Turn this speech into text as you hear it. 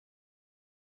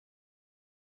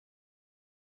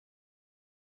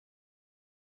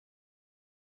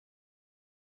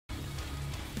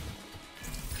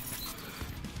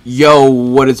Yo,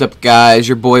 what is up, guys?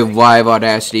 Your boy Live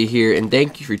Audacity here, and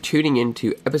thank you for tuning in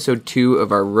to episode 2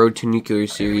 of our Road to Nuclear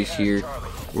series here.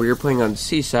 We're playing on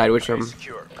Seaside, which I'm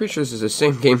pretty sure this is the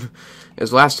same game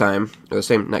as last time. Or the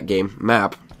same, not game,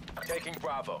 map.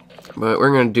 But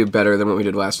we're going to do better than what we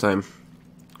did last time.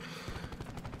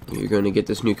 You're going to get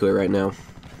this nuclear right now.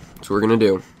 That's what we're going to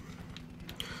do.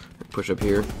 Push up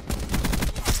here.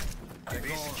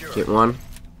 Get one.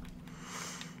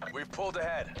 We've pulled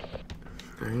ahead.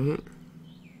 Alright.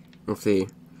 Let's see.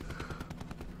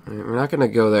 Alright, we're not gonna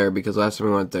go there because last time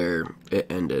we went there, it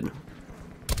ended.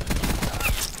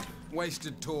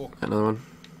 Wasted talk. Another one.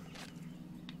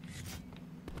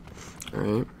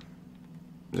 Alright.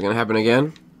 Is it gonna happen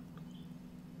again?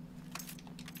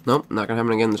 Nope, not gonna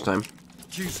happen again this time.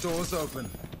 Q stores open.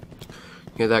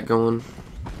 Get that going.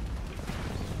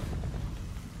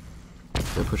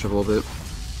 Gonna push up a little bit.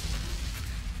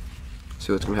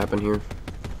 See what's gonna happen here.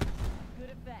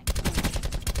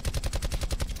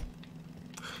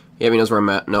 Yeah, he knows where I'm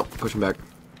at. Nope, push him back.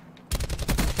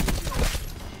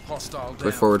 Hostile down.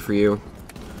 Way forward for you.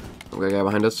 We got a guy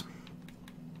behind us.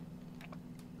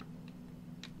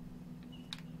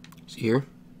 Is he here?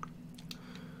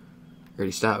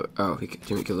 Already stopped. Oh, he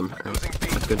didn't kill him. Right,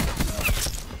 that's good.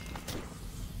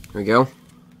 There we go.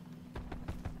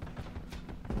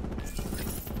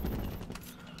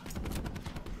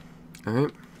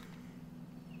 Alright.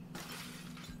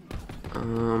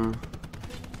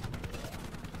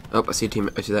 Oh, I see a team.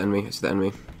 I see that enemy. I see that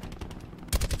enemy.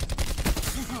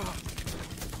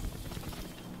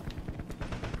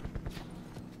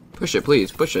 Push it,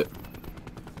 please. Push it.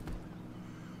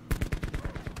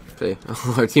 Okay.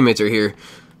 Oh, our teammates are here.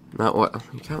 Not what?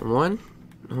 You got one?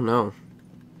 Oh no.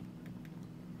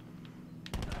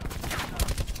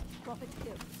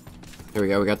 There we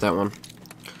go. We got that one.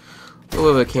 A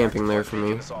little bit of camping there for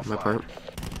me, on my part.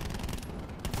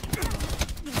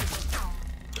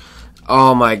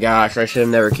 Oh my gosh, I should have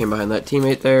never came behind that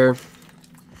teammate there.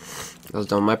 That was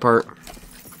done on my part.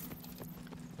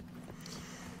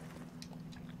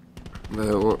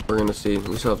 But we're gonna see.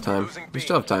 We still have time. We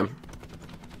still have time.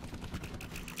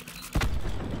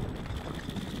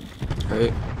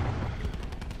 Alright.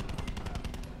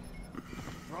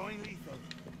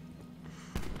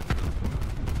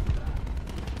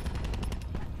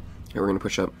 Yeah, we're gonna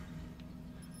push up.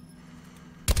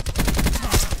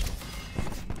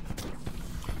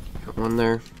 One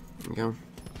there. There we go.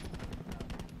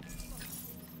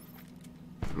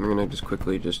 We're gonna just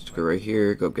quickly just go right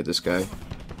here, go get this guy.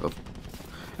 Oh.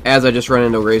 As I just run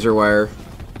into razor wire.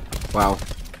 Wow.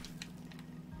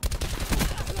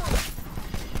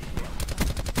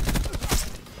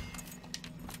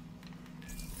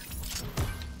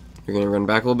 You're gonna run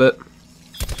back a little bit.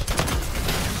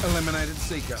 Eliminated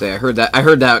Seeker. Say, I heard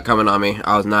that coming on me.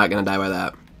 I was not gonna die by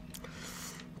that.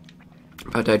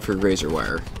 I died for razor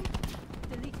wire.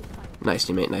 Nice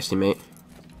teammate, nice teammate.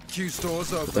 Q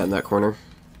stores open. Put that in that corner.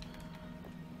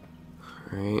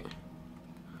 Alright.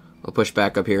 I'll push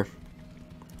back up here.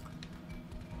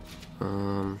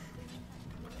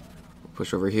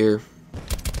 Push over here.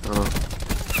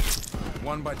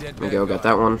 One by dead. There we go, got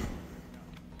that one.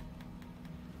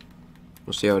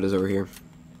 We'll see how it is over here.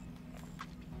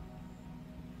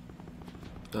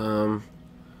 I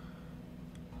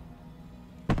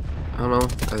don't know.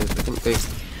 I think they...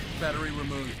 Battery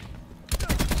removed.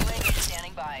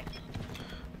 Standing by.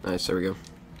 Nice, there we go.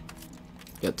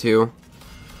 Got two.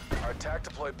 Our attack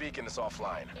deploy beacon is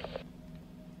offline.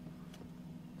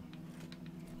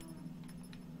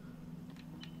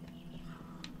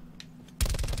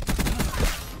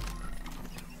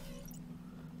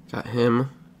 Got him.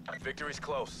 Victory's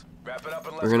close. Wrap it up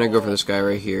and let's We're gonna go for this guy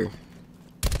right here.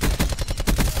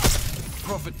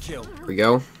 Profit kill. There we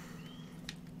go.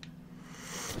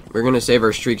 We're gonna save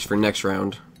our streaks for next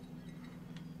round.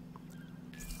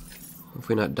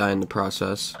 Hopefully not die in the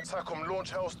process.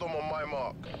 Launch Hellstorm on my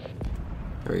mark.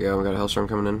 There we go, we got a Hellstorm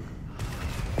coming in.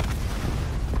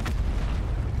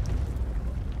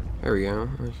 There we go.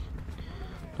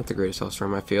 Not the greatest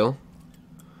Hellstorm, I feel.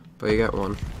 But you got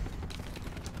one.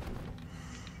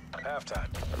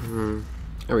 Halftime.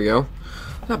 There we go.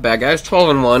 Not bad, guys.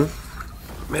 12-1.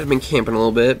 Might have been camping a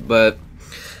little bit, but...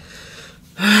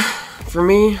 for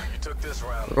me,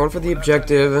 we're going for the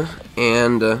objective,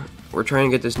 and we're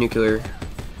trying to get this nuclear.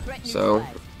 So,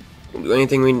 we'll do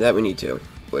anything that we need to.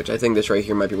 Which I think this right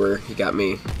here might be where he got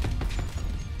me.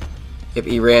 Yep,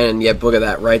 he ran, and yep, look at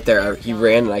that right there. He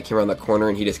ran, and I came around the corner,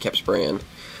 and he just kept spraying.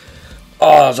 Oh,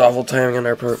 that was awful timing on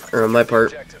our part, or on my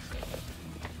part.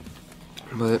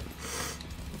 But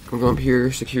we'll go up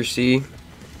here, secure C,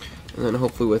 and then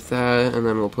hopefully with that, and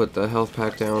then we'll put the health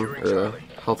pack down, or the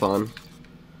health on.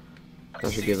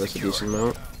 That should give us a decent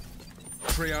amount.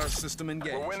 Triage system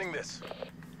engaged. We're winning this.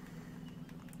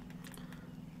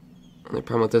 The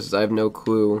problem with this is I have no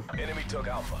clue. Enemy took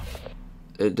Alpha.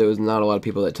 There was not a lot of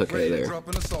people that took A Ready to there. drop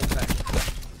an assault pack.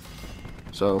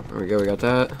 So, there we go, we got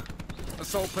that.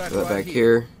 Assault pack Put that right back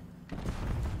here.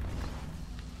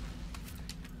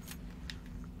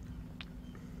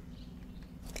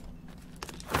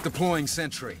 Deploying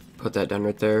sentry. Put that down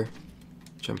right there.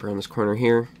 Jump around this corner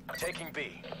here. Taking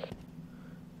B.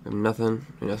 Nothing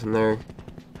there.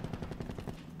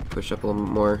 Push up a little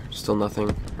bit more. Still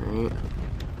nothing. Alright.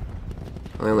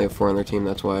 I only have 4 on their team,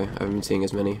 that's why I haven't been seeing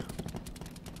as many.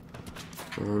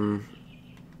 We'll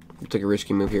take a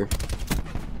risky move here.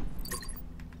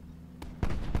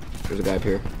 There's a guy up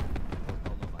here.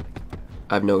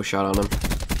 I have no shot on him.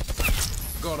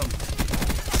 Got him.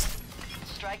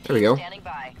 Strike There we team go. standing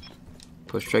by.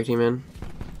 Push strike team in.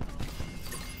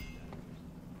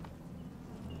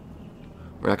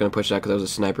 We're not going to push that because that was a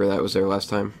sniper that was there last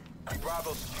time.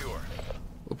 Bravo secure.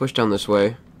 We'll push down this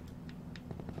way.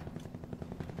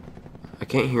 I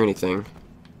can't hear anything.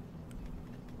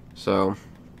 So.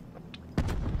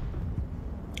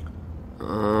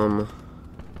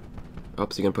 Oh,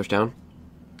 is he going to push down?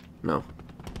 No.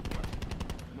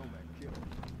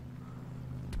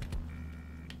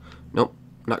 Nope.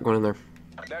 Not going in there.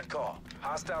 Net call.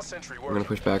 Hostile sentry I'm going working. to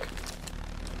push back.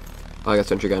 Oh, I got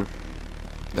sentry gun.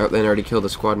 They already killed a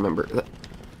squad member.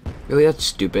 Really? That's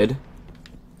stupid.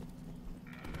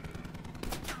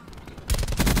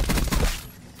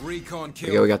 Recon There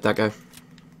we go, we kill. got that guy.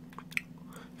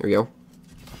 There we go.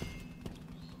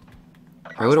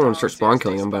 I really don't want to start spawn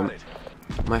killing him, but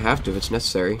I might have to if it's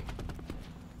necessary.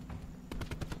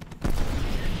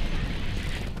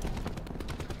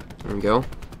 There we go.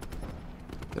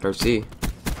 Get RC.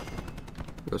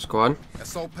 Go squad.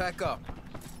 Assault pack up.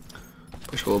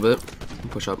 Push a little bit.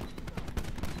 And push up.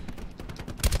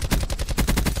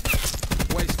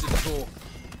 Wasted core.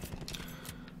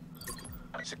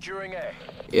 Securing A.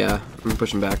 Yeah, I'm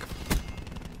pushing back.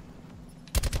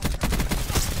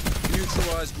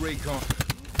 Neutralized recon.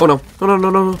 Oh no! No! No! No!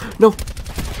 No! No!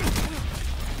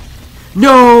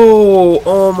 No!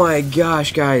 Oh my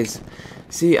gosh, guys!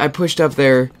 See, I pushed up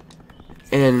there,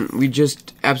 and we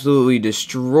just absolutely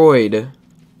destroyed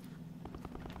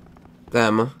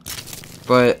them.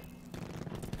 But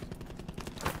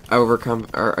I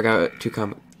got too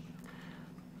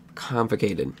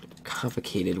complicated.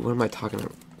 What am I talking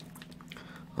about?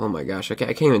 Oh my gosh, I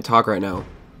can't even talk right now.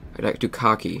 I got too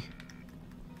cocky.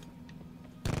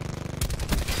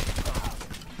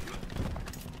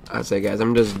 I'd say, guys,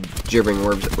 I'm just gibbering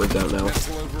words out now.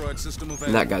 Missile override system And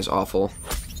available. that guy's awful.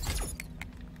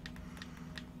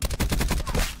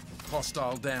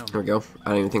 Hostile down. There we go. I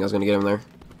didn't even think I was gonna get him there.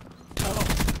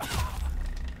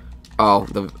 Oh,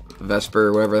 the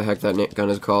Vesper, whatever the heck that gun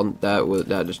is called,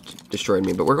 that just destroyed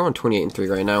me. But we're going 28-3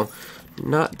 right now.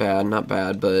 Not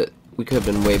bad, but we could have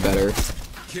been way better.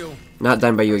 Kill. Not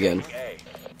done by you again. Taking A.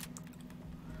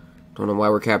 Don't know why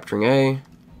we're capturing A.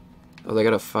 Oh, they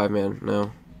got a 5-man.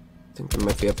 No, I think they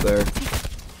might be up there.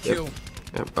 Kill.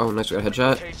 Yep. Oh, nice. We got a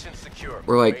headshot. Location secure.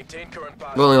 We're like, Maintain current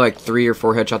posture. we're only like 3 or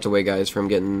 4 headshots away, guys, from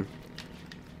getting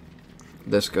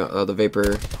this the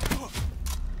Vapor.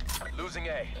 Losing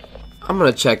A. I'm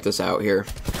gonna check this out here.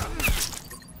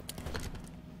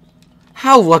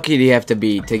 How lucky do you have to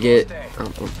be to get? Oh,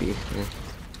 don't be.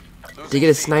 To get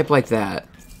a snipe like that.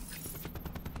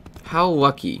 How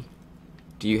lucky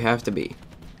do you have to be?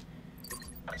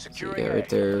 Securing Yeah, A. right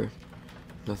there.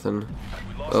 Nothing. We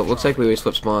lost Oh, it looks like we always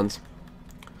flip spawns.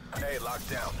 A locked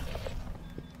down.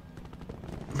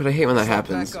 But I hate when that Assault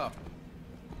happens. pack up.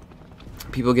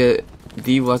 People get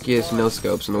the luckiest no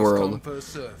scopes in the First world, come, first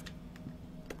served.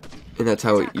 and that's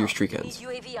how your streak ends.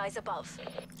 UAV eyes above.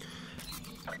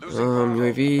 Losing Bravo.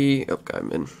 UAV. Oh, God,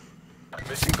 man.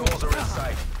 Mission goals are in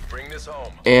sight. Bring this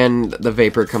home. And the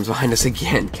Vapor comes behind us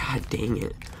again. God dang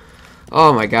it.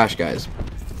 Oh my gosh, guys.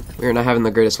 We are not having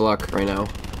the greatest luck right now.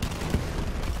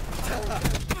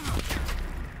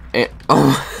 And,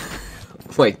 oh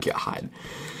my god.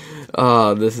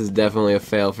 Oh, this is definitely a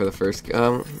fail for the first.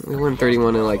 We won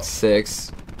 31 in like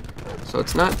 6. So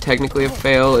it's not technically a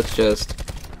fail, it's just.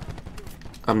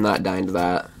 I'm not dying to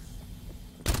that.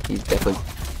 He's definitely.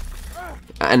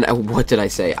 And what did I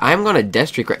say? I'm gonna death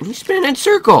streak right. And he's spinning in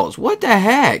circles. What the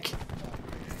heck?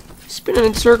 He's spinning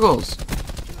in circles.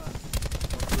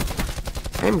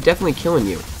 I am definitely killing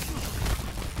you.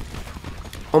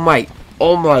 Oh my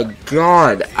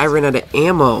god. I ran out of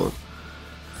ammo.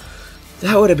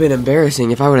 That would have been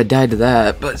embarrassing if I would have died to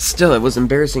that. But still, it was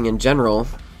embarrassing in general.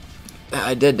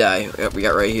 I did die. Yep, we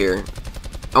got right here.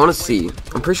 I want to see.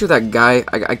 I'm pretty sure that guy,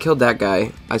 I killed that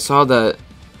guy. I saw that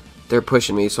they're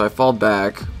pushing me, so I fall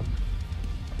back.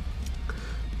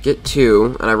 Get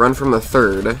 2, and I run from the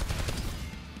 3rd.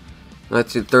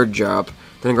 That's the 3rd job.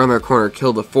 Then I go in their corner,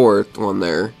 kill the 4th one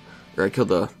there. Or I killed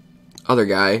the other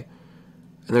guy.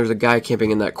 And there's a guy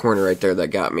camping in that corner right there that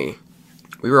got me.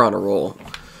 We were on a roll.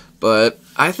 But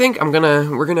I think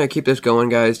we're gonna keep this going,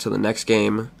 guys, till the next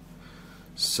game.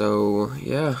 So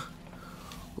yeah.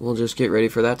 We'll just get ready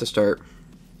for that to start.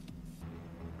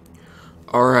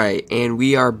 Alright, and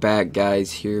we are back,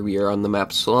 guys. Here we are on the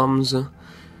map Slums.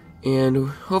 And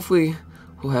hopefully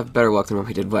we'll have better luck than what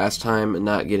we did last time and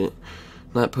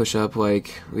not push up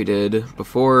like we did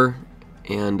before,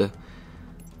 and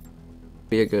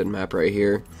be a good map right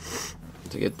here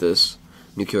to get this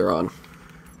nuclear on.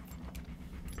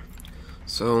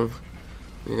 So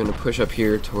we're gonna push up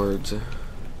here towards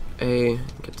A,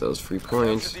 get those free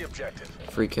points,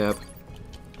 free cap.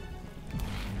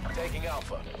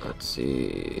 Let's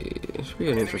see, it should be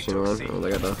an interesting one. Oh,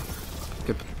 they got a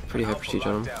good, pretty high prestige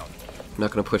on them. I'm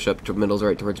not gonna push up to middles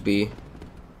right towards B.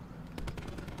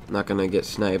 Not gonna get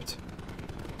sniped.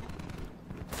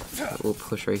 We'll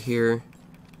push right here.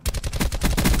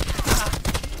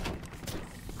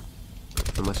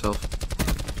 For myself.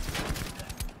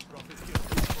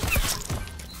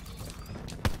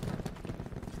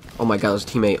 Oh my god, this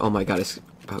teammate. Oh my god,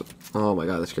 oh my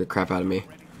god, that scared the crap out of me.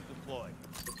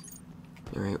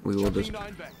 Alright, we will just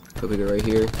quickly go right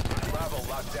here.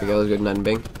 We got a good 9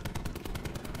 bang.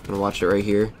 Gonna watch it right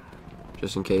here,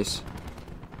 just in case.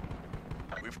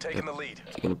 We've taken the lead.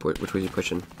 Is he gonna which way is he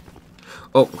pushing?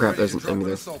 Oh crap, there's an enemy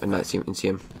there. I did not see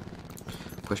him.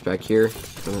 Push back here.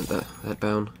 That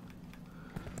bound.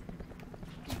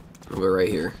 We'll go right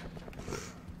here.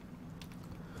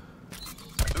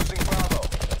 Losing Bravo.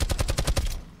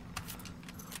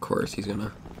 Of course, he's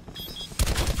gonna.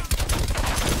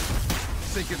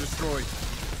 Seeker destroyed.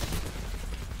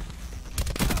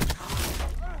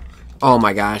 Oh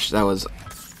my gosh, that was.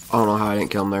 I don't know how I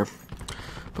didn't kill him there,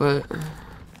 but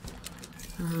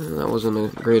that wasn't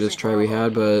the greatest try we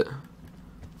had. But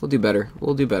we'll do better.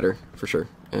 We'll do better for sure.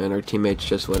 And our teammate's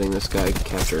just letting this guy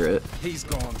capture it. He's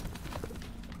gone.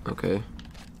 Okay.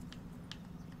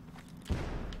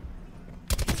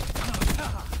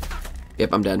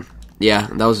 Yep, I'm dead. Yeah,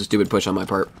 that was a stupid push on my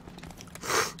part.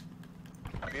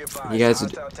 You guys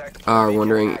are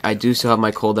wondering, I do still have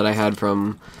my cold that I had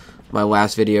from my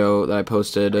last video that I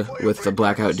posted with the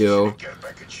Blackout Duo,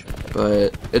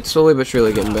 but it's slowly but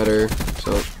surely getting better.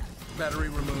 So, Battery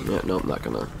removed. yeah, no, I'm not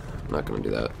gonna do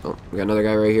that. Oh, we got another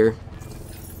guy right here.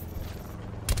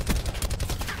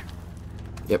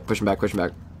 Yep, pushing back.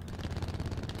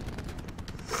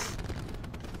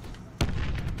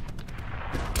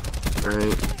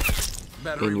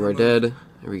 Alright, and you are dead.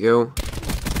 There we go.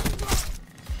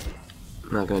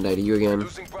 I'm not gonna die to you again.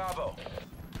 Losing Bravo.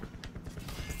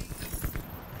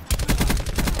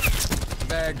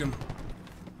 Bagged him.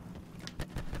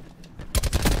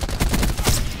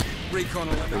 Recon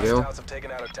There we eliminated. go. Hostiles have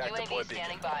taken out attack deploy UAV beacon.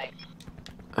 standing by.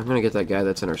 I'm gonna get that guy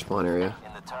that's in our spawn area.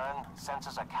 In the turn,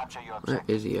 sensors are capture your Where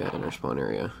objective. is he at in our spawn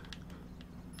area?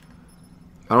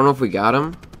 I don't know if we got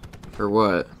him or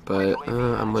what, but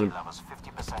Levels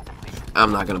 50% depletion.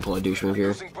 I'm not gonna pull a douche move here.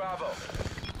 Losing Bravo.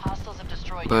 Hostiles have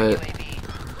destroyed But- your UAV.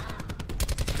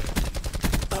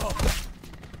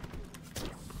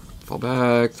 Fall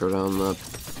back, throw down the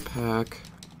pack.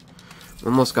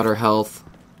 Almost got our health,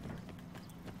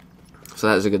 so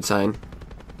that is a good sign.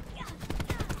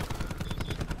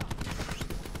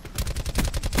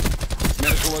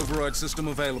 Medical override system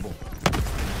available.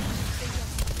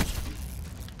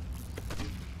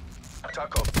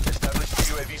 Taco, establish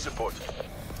UAV support.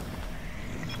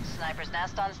 Sniper's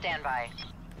nest on standby.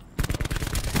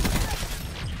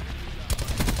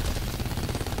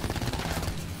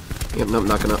 Yep, nope,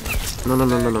 not gonna.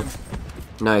 No.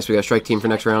 Nice, we got a strike team for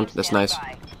next round. That's nice.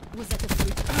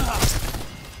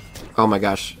 Oh my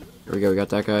gosh. Here we go, we got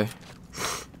that guy.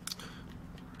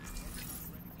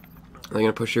 Are they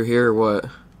gonna push through here or what?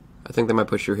 I think they might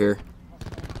push through here.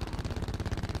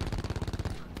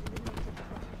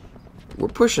 We're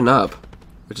pushing up,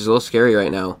 which is a little scary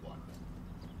right now.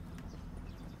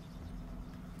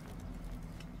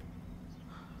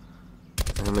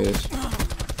 Let me just...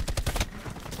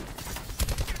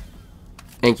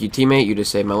 Thank you, teammate. You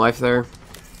just saved my life there.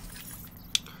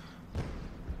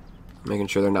 Making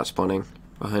sure they're not spawning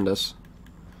behind us.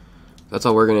 That's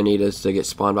all we're gonna need is to get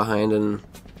spawned behind, and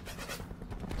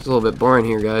it's a little bit boring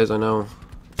here, guys. I know.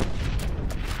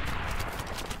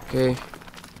 Okay.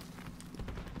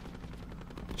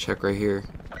 Check right here.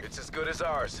 It's as good as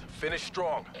ours. Finish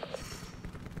strong.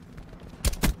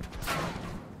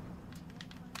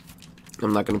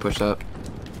 I'm not gonna push that.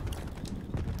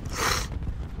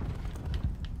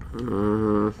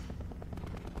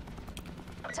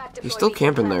 He's still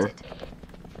camping there.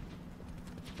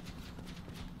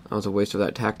 That was a waste of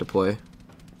that tac deploy.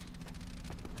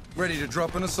 Ready to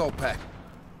drop an assault pack.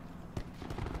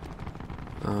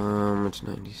 It's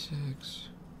 96.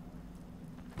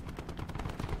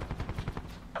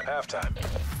 Halftime.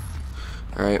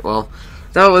 Alright, well,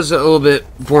 that was a little bit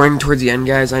boring towards the end,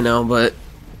 guys, I know, but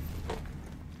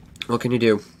what can you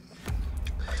do?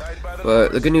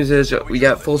 But the good news is we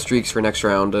got full streaks for next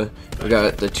round. We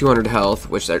got the 200 health,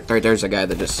 which right there's a guy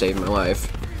that just saved my life.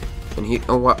 And he,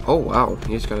 oh wow,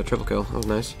 he just got a triple kill. That was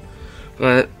nice.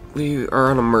 But we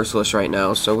are on a merciless right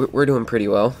now, so we're doing pretty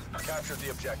well. Capture the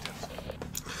objectives.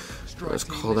 Let's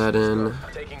call that in.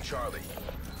 Taking Charlie.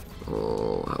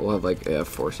 Oh, we'll have like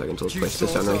 4 seconds. Let's place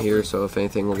this down right here. So if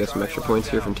anything, we'll get some extra points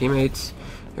here from teammates.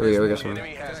 Here we go. We got some.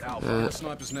 Enemy has Alpha.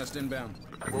 Sniper's nest inbound.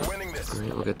 We're winning this.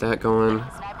 Alright, we'll get that going.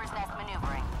 Sniper's nest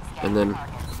maneuvering. And then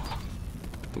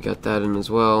we got that in as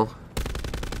well.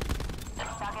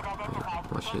 Target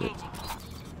identified. Watch it.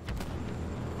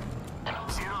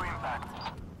 Zero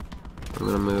impact. I'm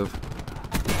gonna move.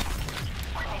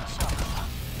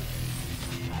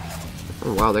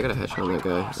 Oh wow, they got a headshot on that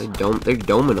guy. They're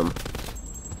doming him.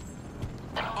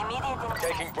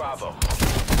 Taking Bravo.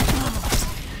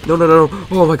 No.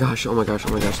 Oh my gosh,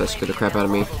 that scared the crap out of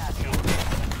me.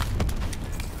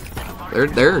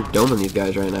 They're doming these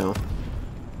guys right now.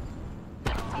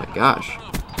 Oh my gosh.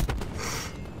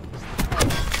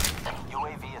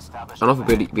 UAV established. I don't know if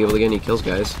we'll be able to get any kills,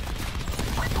 guys,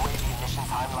 UAV mission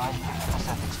timeline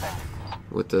 50%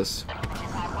 extended. with this.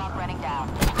 Sidewalk running down.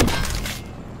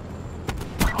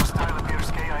 Hostile appears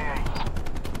KIA.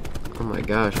 Oh my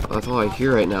gosh, that's all I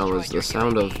hear right now is the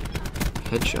sound of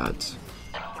headshots.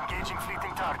 Engaging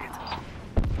fleeting target.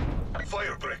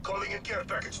 Firebreak calling in care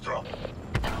package drop.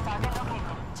 Target located.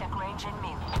 Check range and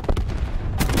mean.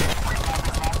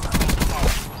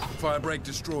 Firebreak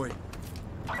destroyed.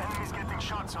 Enemies getting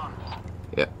shots on.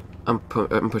 Yeah, I'm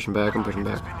pushing back. Spinning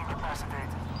capacity.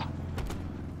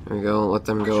 There we go. Let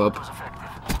them go up. Was effective.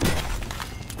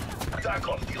 Attack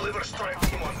off. Deliver strike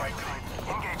team on my team.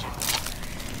 Engaging.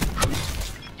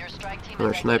 Your strike team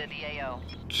Another has snipe. exited the AO.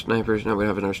 Snipers. No, we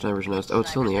have another sniper's nest. Oh, it's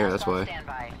still in the air. That's why.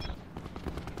 Standby.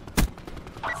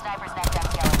 Sniper's nest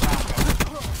FPL.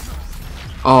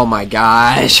 Oh my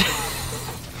gosh.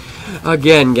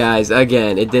 Again, guys.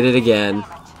 Again. It did it again.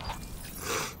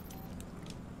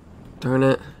 Darn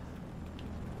it.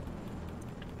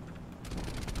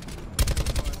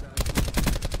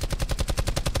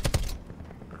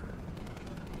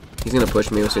 He's gonna push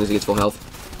me as soon as he gets full health.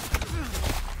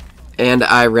 And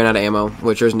I ran out of ammo,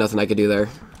 which there's nothing I could do there.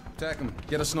 Attack him.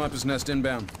 Get a sniper's nest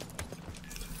inbound.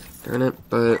 Darn it,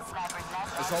 but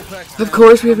Assault pack's of down.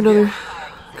 course we have another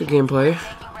good gameplay.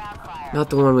 Not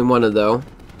the one we wanted though.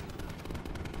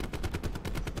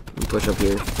 Let me push up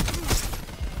here.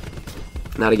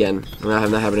 Not again. I'm not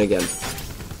having that happen again. Engaging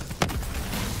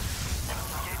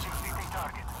fleeting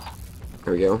target.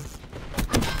 There we go.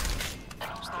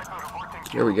 Sniper reporting.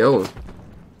 There we go.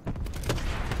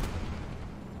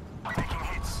 Taking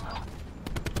hits.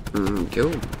 Go.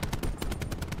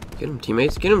 Get him,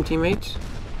 teammates. Get him, teammates.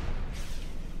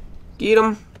 Get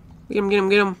him. Get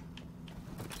him.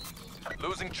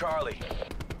 Losing Charlie.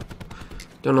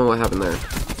 Don't know what happened there.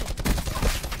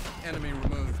 Enemy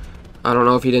removed. I don't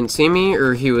know if he didn't see me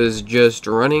or he was just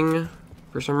running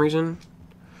for some reason.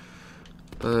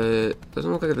 But it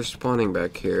doesn't look like they're spawning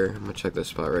back here. I'm gonna check this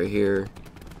spot right here.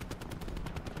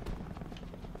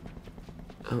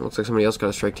 Oh, looks like somebody else got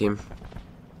a strike team.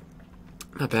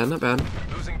 Not bad, not bad.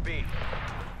 Losing B.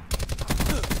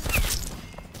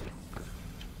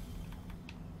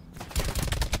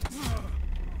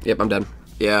 Yep, I'm dead.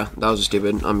 Yeah, that was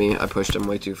stupid on me. I pushed him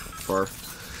way too far.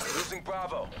 Losing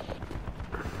Bravo.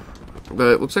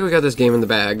 But it looks like we got this game in the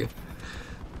bag.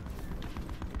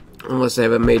 Unless they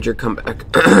have a major comeback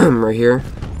right here.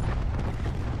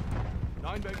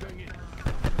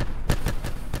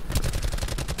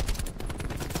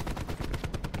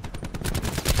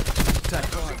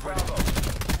 Losing Bravo.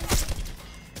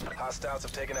 Hostiles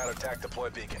have taken out attack deploy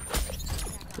beacon.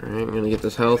 Alright, I'm gonna get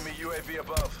this health. Enemy UAV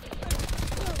above.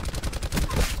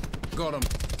 Got him.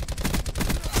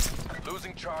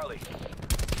 Losing Charlie.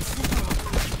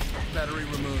 Battery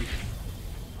removed.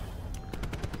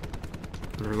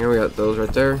 There we go, we got those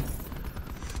right there.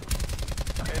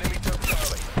 Enemy took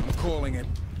Charlie. I'm calling it.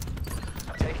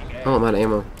 Taking A. Oh, I'm out of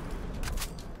ammo.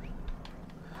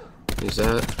 Use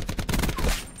that.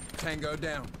 Tango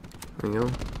down. There we go.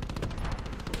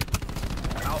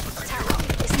 Alpha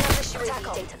secure.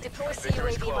 UAV data. Deploy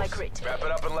Victory's CUAV close. migrate. Wrap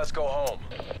it up and let's go home.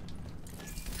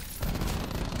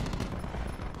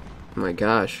 Oh my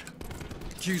gosh.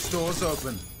 Q store's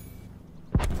open.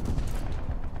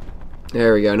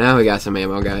 There we go. Now we got some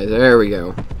ammo, guys. There we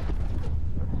go.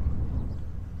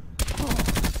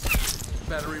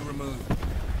 Battery removed.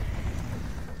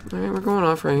 Alright, we're going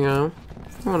off right now.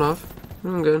 Going off.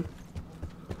 Doing good.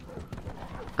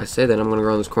 I say that I'm gonna go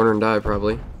around this corner and die,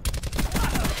 probably.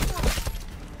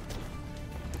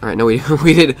 Alright, no, we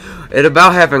did. It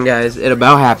about happened, guys. It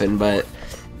about happened, but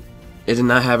it did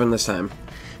not happen this time.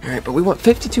 Alright, but we want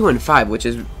 52 and 5, which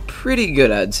is pretty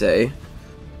good, I'd say.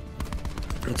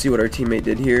 Let's see what our teammate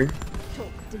did here.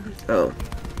 Oh.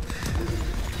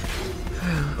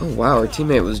 Oh, wow, our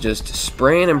teammate was just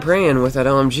spraying and praying with that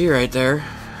LMG right there.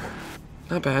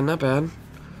 Not bad, not bad.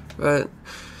 But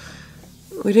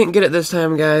we didn't get it this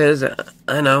time, guys.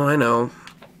 I know.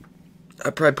 I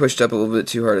probably pushed up a little bit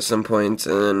too hard at some points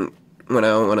and went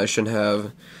out when I shouldn't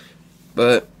have.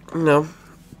 But, you know,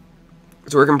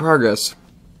 it's a work in progress.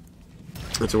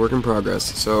 It's a work in progress.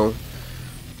 So,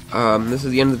 this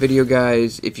is the end of the video,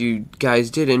 guys. If you guys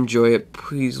did enjoy it,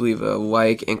 please leave a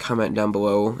like and comment down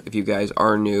below if you guys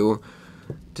are new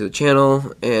to the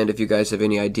channel, and if you guys have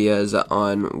any ideas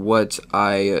on what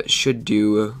I should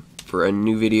do for a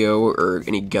new video, or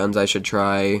any guns I should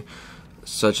try,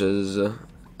 such as,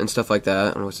 and stuff like that.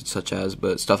 I don't know if it's such as,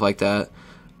 but stuff like that.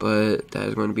 But that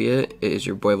is going to be it. It is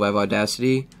your boy Live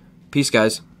Audacity. Peace,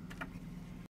 guys.